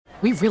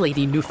We really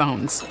need new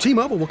phones.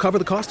 T-Mobile will cover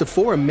the cost of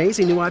 4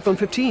 amazing new iPhone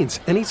 15s,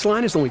 and each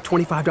line is only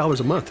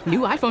 $25 a month. New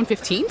iPhone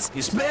 15s?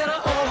 It's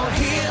better over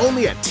here.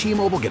 Only at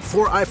T-Mobile, get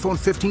 4 iPhone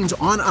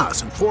 15s on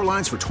us and 4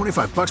 lines for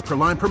 $25 per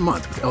line per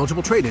month with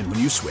eligible trade-in when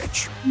you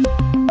switch.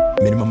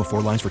 Minimum of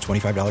 4 lines for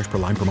 $25 per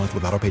line per month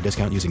with autopay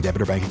discount using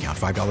debit or bank account.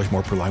 $5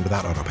 more per line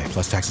without autopay,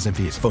 plus taxes and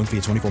fees. Phone fee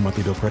at 24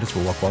 monthly bill credits for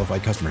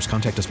well-qualified customers.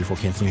 Contact us before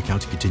canceling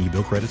account to continue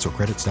bill credits or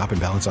credit stop and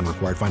balance on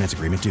required finance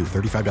agreement due.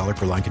 $35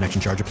 per line connection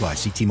charge applies.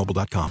 See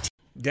T-Mobile.com.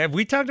 Have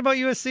we talked about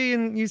USC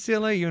and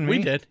UCLA, you and me?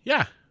 We did.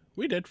 Yeah,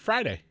 we did.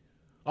 Friday.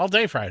 All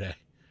day Friday.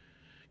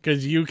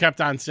 Because you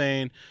kept on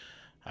saying,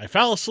 I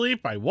fell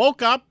asleep, I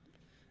woke up.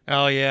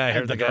 Oh, yeah. I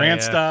heard the guy,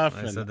 Grant yeah.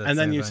 stuff. And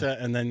then you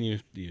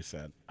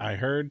said, I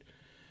heard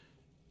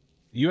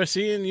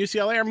USC and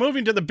UCLA are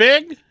moving to the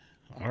Big.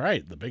 All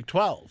right, the Big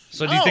 12.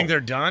 So do you think they're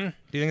done?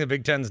 Do you think the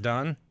Big Ten's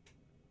done?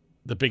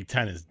 The Big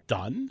Ten is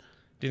done?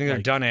 Do you think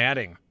they're done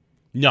adding?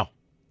 No.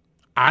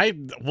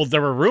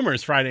 There were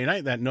rumors Friday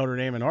night that Notre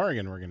Dame and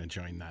Oregon were going to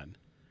join then.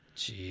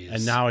 Jeez.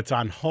 And now it's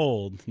on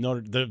hold.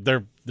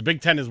 The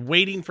Big Ten is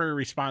waiting for a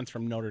response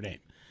from Notre Dame.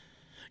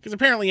 Because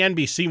apparently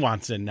NBC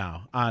wants in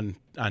now on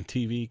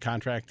TV,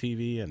 contract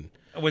TV, and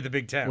with the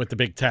Big Ten. With the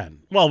Big Ten.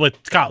 Well,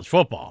 with college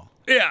football.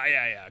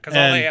 Yeah.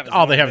 Because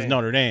all they have is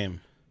Notre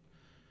Dame.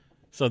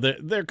 So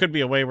there could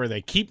be a way where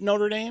they keep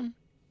Notre Dame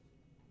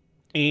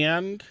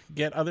and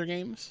get other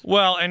games.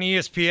 Well, and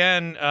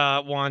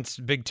ESPN wants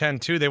Big Ten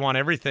too. They want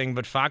everything,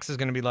 but Fox is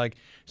going to be like.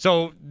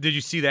 So did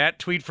you see that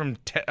tweet from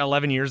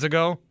 11 years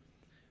ago,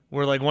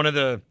 where like one of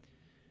the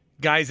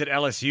guys at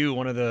LSU,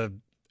 one of the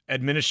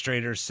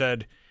administrators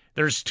said,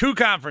 "There's 2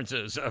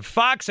 conferences,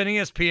 Fox and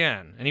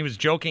ESPN," and he was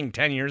joking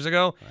 10 years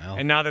ago,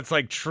 and now that's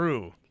like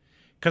true,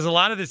 because a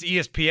lot of this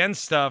ESPN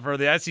stuff or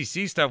the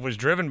SEC stuff was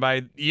driven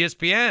by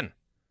ESPN,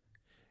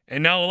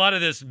 and now a lot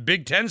of this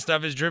Big Ten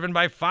stuff is driven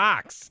by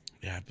Fox.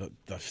 Yeah, but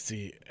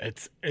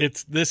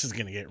this is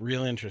going to get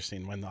real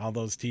interesting when all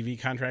those TV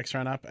contracts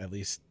run up. At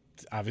least,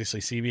 obviously,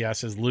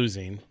 CBS is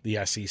losing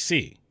the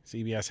SEC.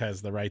 CBS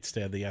has the rights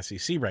to the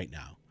SEC right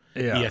now.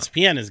 Yeah.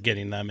 ESPN is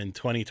getting them in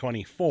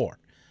 2024.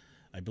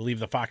 I believe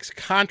the Fox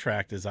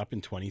contract is up in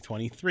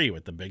 2023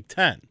 with the Big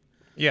Ten.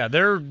 Yeah,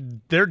 they're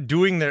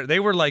doing they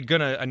were like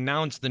going to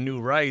announce the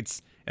new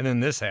rights, and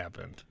then this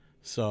happened.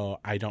 So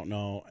I don't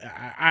know.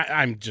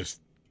 I'm just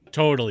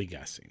totally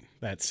guessing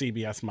that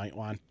CBS might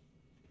want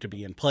to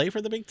be in play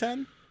for the Big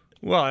Ten.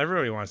 Well,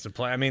 everybody wants to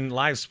play. I mean,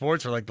 live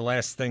sports are like the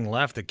last thing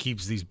left that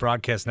keeps these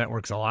broadcast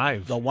networks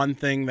alive. The one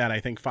thing that I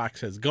think Fox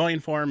has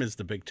going for them is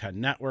the Big Ten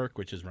Network,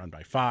 which is run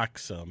by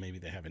Fox, so maybe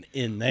they have an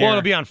in there. Well,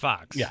 it'll be on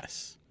Fox.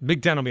 Yes.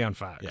 Big Ten will be on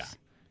Fox. Yeah.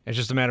 It's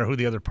just a matter of who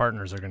the other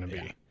partners are going to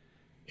be,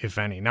 if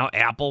any. Now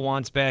Apple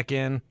wants back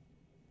in.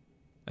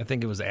 I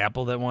think it was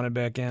Apple that wanted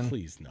back in.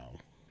 Please, no.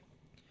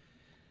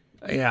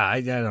 Yeah,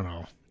 I don't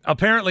know.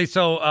 Apparently,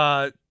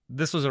 so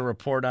this was a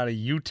report out of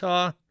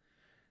Utah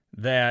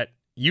that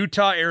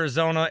Utah,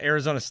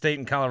 Arizona State,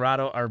 and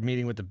Colorado are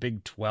meeting with the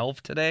Big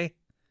 12 today.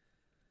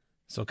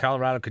 So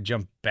Colorado could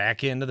jump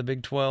back into the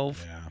Big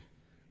 12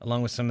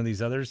 along with some of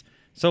these others.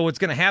 So what's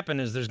going to happen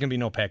is there's going to be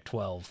no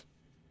Pac-12.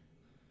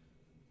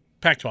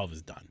 Pac-12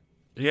 is done.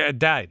 Yeah, it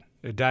died.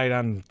 It died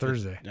on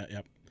Thursday.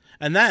 Yep.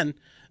 And then,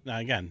 now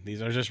again,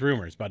 these are just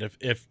rumors, but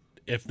if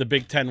the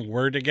Big Ten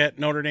were to get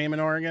Notre Dame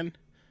and Oregon,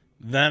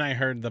 then I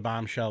heard the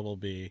bombshell will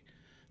be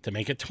to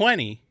make it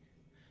 20,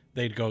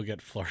 they'd go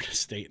get Florida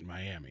State and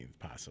Miami,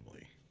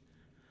 possibly.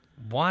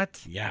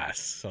 What? Yes.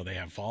 So they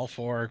have all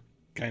 4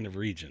 kind of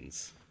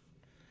regions.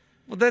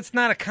 Well, that's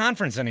not a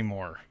conference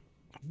anymore.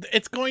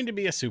 It's going to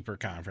be a super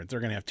conference. They're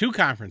going to have 2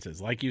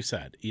 conferences, like you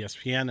said,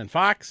 ESPN and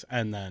Fox,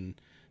 and then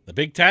the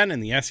Big Ten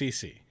and the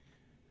SEC.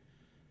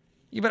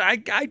 Yeah, but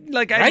I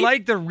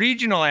like the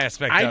regional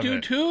aspect of it. I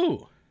do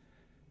too.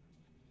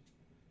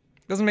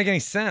 Doesn't make any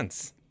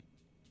sense.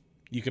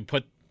 You could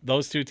put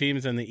those 2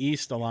 teams in the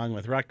East along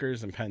with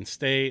Rutgers and Penn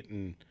State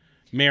and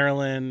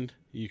Maryland.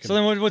 So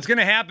then what's going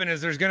to happen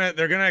is they're going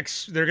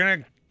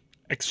to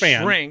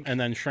expand, shrink, and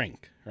then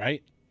shrink,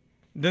 right?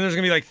 Then there's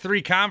going to be like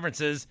 3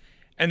 conferences,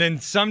 and then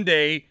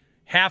someday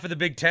half of the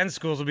Big Ten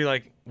schools will be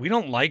like, we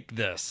don't like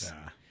this.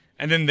 Yeah.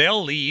 And then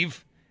they'll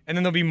leave, and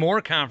then there'll be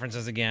more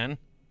conferences again.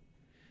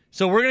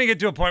 So we're going to get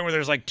to a point where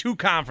there's like 2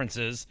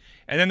 conferences,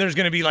 and then there's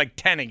going to be like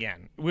 10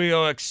 again.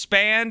 We'll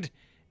expand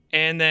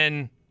and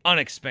then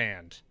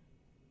unexpand.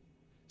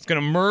 It's going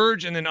to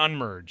merge and then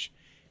unmerge.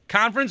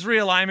 Conference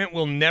realignment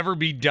will never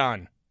be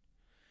done.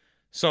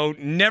 So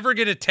never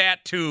get a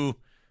tattoo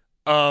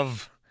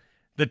of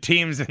the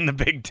teams in the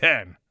Big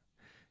Ten,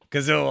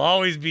 because it'll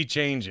always be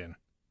changing.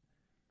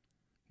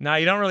 Now,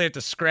 you don't really have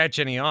to scratch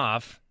any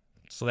off,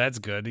 so that's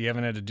good. You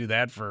haven't had to do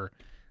that for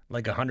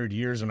like 100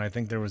 years when I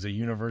think there was a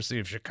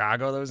University of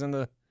Chicago that was in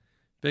the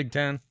Big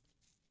Ten.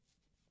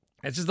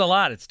 It's just a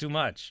lot. It's too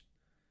much.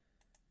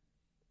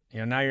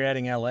 Now you're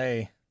adding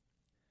L.A.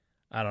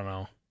 I don't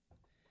know.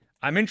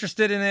 I'm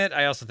interested in it.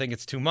 I also think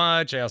it's too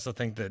much. I also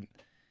think that,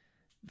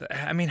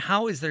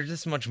 how is there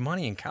this much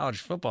money in college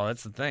football?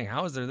 That's the thing.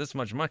 How is there this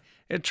much money?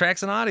 It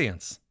attracts an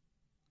audience.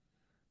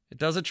 It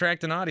does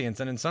attract an audience,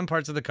 and in some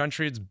parts of the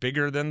country, it's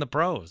bigger than the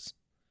pros.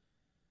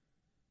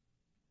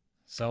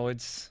 So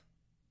it's,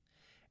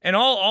 and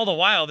all the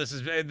while, this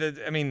is,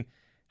 I mean,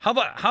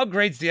 how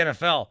great's the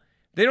NFL?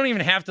 They don't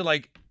even have to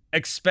like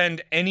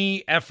expend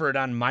any effort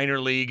on minor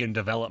league and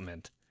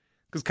development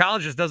because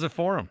college just does it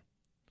for them.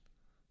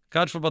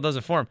 College football does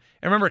it for them.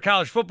 And remember,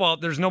 college football,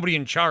 there's nobody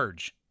in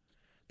charge.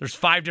 There's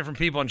 5 different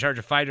people in charge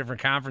of 5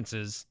 different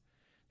conferences.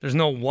 There's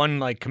no one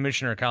like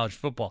commissioner of college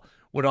football.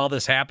 Would all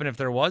this happen if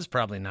there was?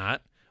 Probably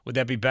not. Would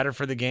that be better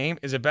for the game?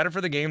 Is it better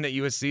for the game that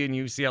USC and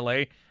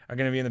UCLA are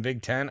going to be in the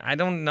Big Ten? I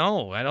don't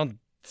know. I don't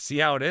see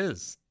how it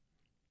is.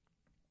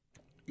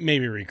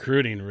 Maybe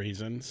recruiting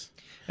reasons.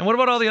 And what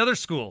about all the other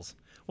schools?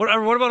 What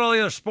about all the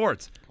other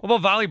sports? What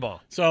about volleyball?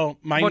 So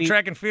what about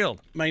track and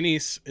field? My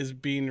niece is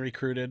being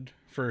recruited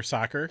for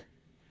soccer,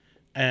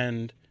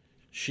 and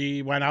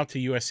she went out to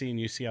USC and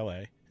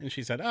UCLA, and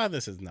she said, "Oh,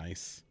 this is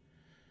nice,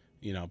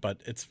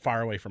 but it's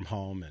far away from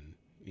home, and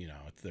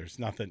there's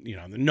nothing,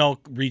 no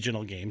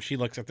regional games." She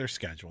looks at their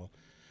schedule.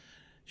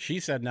 She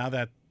said, now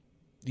that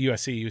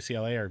USC,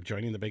 UCLA are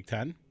joining the Big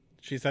Ten,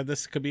 she said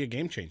this could be a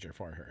game changer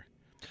for her.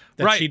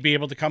 That Right. she'd be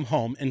able to come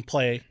home and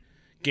play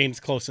games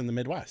close in the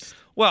Midwest.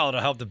 Well,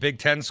 it'll help the Big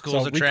Ten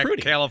schools So attract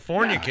recruiting.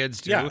 California Yeah.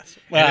 kids too, Yes. and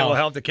it Well- will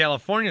help the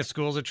California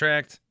schools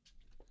attract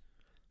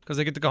because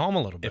they get to go home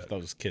a little bit. If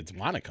those kids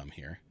want to come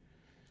here.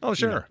 Oh,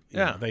 sure,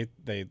 yeah.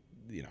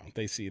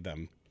 They see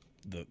them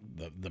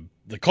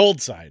the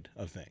cold side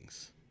of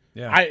things.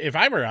 Yeah. If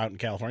I were out in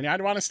California,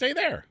 I'd want to stay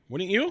there.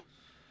 Wouldn't you?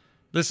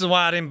 This is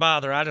why I didn't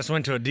bother. I just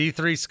went to a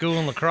D3 school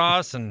in La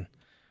Crosse, and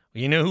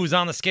you knew who was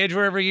on the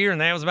schedule every year,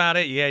 and that was about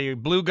it. You had your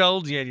Blue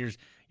Golds, you had your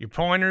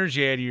Pointers,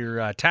 you had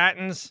your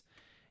Titans,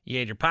 you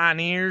had your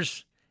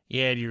Pioneers,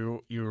 you had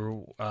your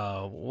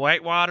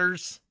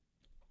Whitewaters,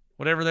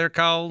 whatever they're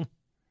called,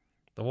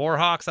 the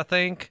Warhawks, I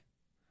think.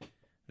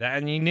 That,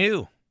 and you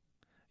knew.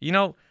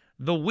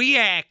 The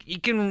WEAC, you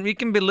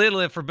can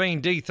belittle it for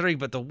being D3,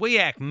 but the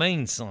WEAC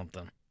means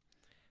something.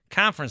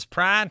 Conference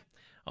pride.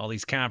 All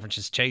these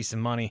conferences chasing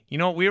money. You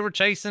know what we were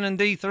chasing in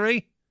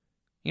D3?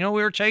 You know what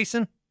we were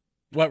chasing?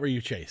 What were you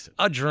chasing?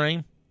 A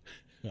dream.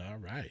 All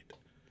right.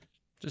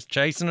 Just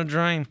chasing a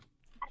dream.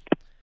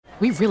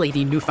 We really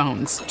need new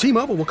phones.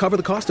 T-Mobile will cover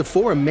the cost of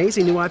 4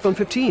 amazing new iPhone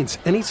 15s,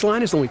 and each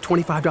line is only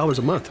 $25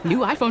 a month. New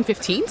iPhone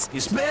 15s?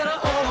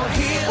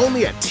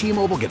 Only at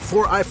T-Mobile, get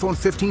 4 iPhone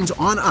 15s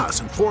on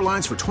us and 4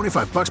 lines for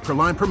 $25 per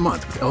line per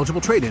month with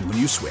eligible trade-in when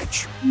you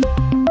switch.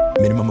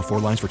 Minimum of 4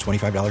 lines for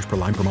 $25 per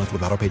line per month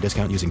with autopay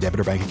discount using debit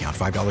or bank account.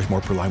 $5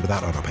 more per line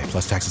without autopay,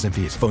 plus taxes and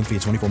fees. Phone fee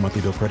at 24 monthly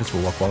bill credits for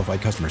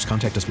well-qualified customers.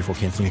 Contact us before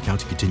canceling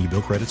account to continue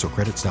bill credits or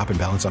credit stop and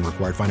balance on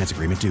required finance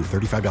agreement due.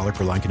 $35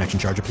 per line connection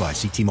charge applies.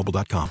 See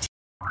T-Mobile.com.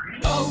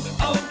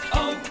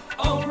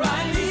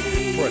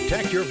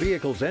 Protect your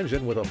vehicle's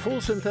engine with a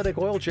full synthetic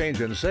oil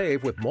change and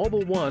save with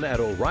Mobile One at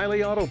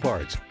O'Reilly Auto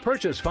Parts.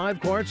 Purchase 5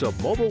 quarts of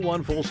Mobile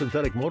One full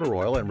synthetic motor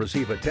oil and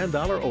receive a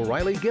 $10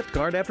 O'Reilly gift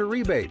card after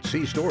rebate.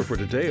 See store for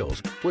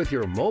details. With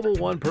your Mobile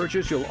One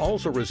purchase, you'll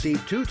also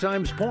receive 2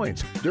 times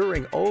points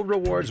during O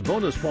Rewards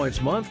Bonus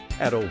Points Month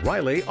at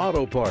O'Reilly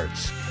Auto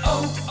Parts.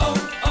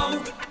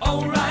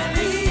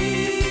 O'Reilly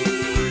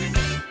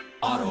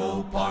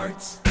Auto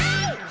Parts.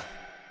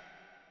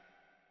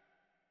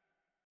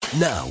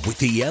 Now, with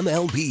the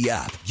MLB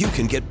app, you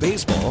can get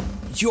baseball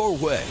your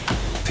way.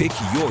 Pick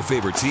your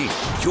favorite team,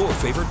 your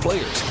favorite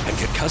players, and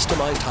get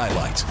customized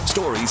highlights,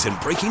 stories, and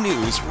breaking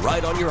news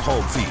right on your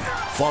home feed.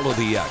 Follow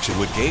the action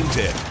with Game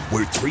 10,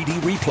 where 3D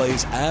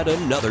replays add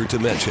another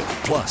dimension.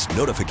 Plus,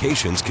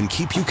 notifications can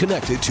keep you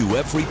connected to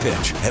every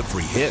pitch,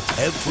 every hit,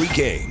 every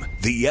game.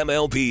 The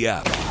MLB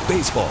app.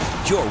 Baseball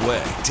your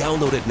way.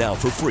 Download it now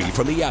for free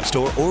from the App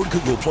Store or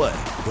Google Play.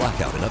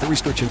 Blackout and other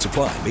restrictions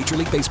apply. Major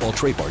League Baseball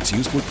trademarks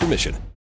used with permission.